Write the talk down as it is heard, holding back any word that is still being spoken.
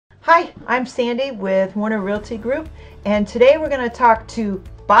Hi, I'm Sandy with Warner Realty Group, and today we're going to talk to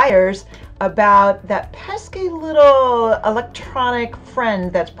buyers about that pesky little electronic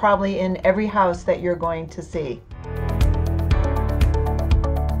friend that's probably in every house that you're going to see.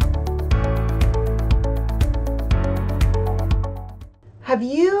 Have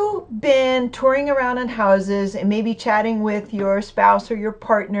you been touring around in houses and maybe chatting with your spouse or your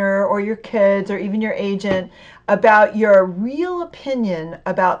partner or your kids or even your agent about your real opinion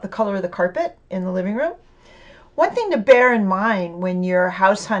about the color of the carpet in the living room? One thing to bear in mind when you're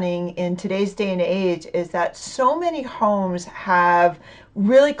house hunting in today's day and age is that so many homes have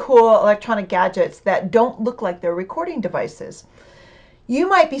really cool electronic gadgets that don't look like they're recording devices. You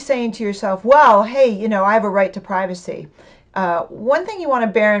might be saying to yourself, well, hey, I have a right to privacy. One thing you want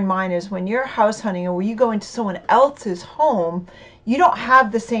to bear in mind is when you're house hunting or when you go into someone else's home, you don't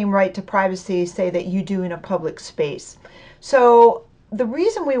have the same right to privacy, say, that you do in a public space. So the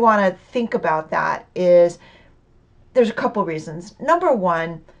reason we want to think about that is there's a couple reasons. Number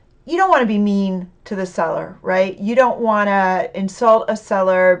one, you don't want to be mean to the seller, right? You don't want to insult a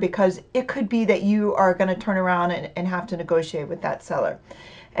seller because it could be that you are going to turn around and have to negotiate with that seller.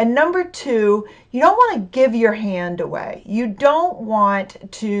 And number two, you don't want to give your hand away. You don't want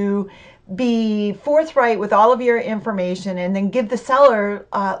to be forthright with all of your information and then give the seller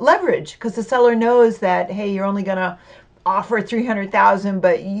leverage, because the seller knows that, hey, you're only going to offer $300,000,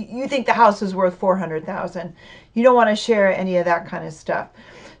 but you think the house is worth $400,000. You don't want to share any of that kind of stuff.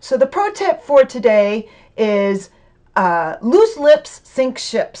 So the pro tip for today is loose lips sink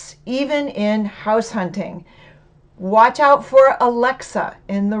ships, even in house hunting. Watch out for Alexa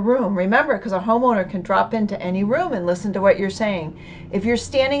in the room. Remember, because a homeowner can drop into any room and listen to what you're saying. If you're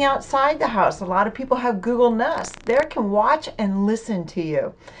standing outside the house, a lot of people have Google Nest. They can watch and listen to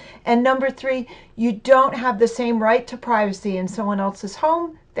you. And number three, you don't have the same right to privacy in someone else's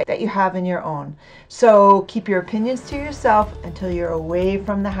home that you have in your own. So keep your opinions to yourself until you're away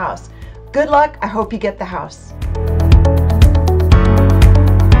from the house. Good luck. I hope you get the house.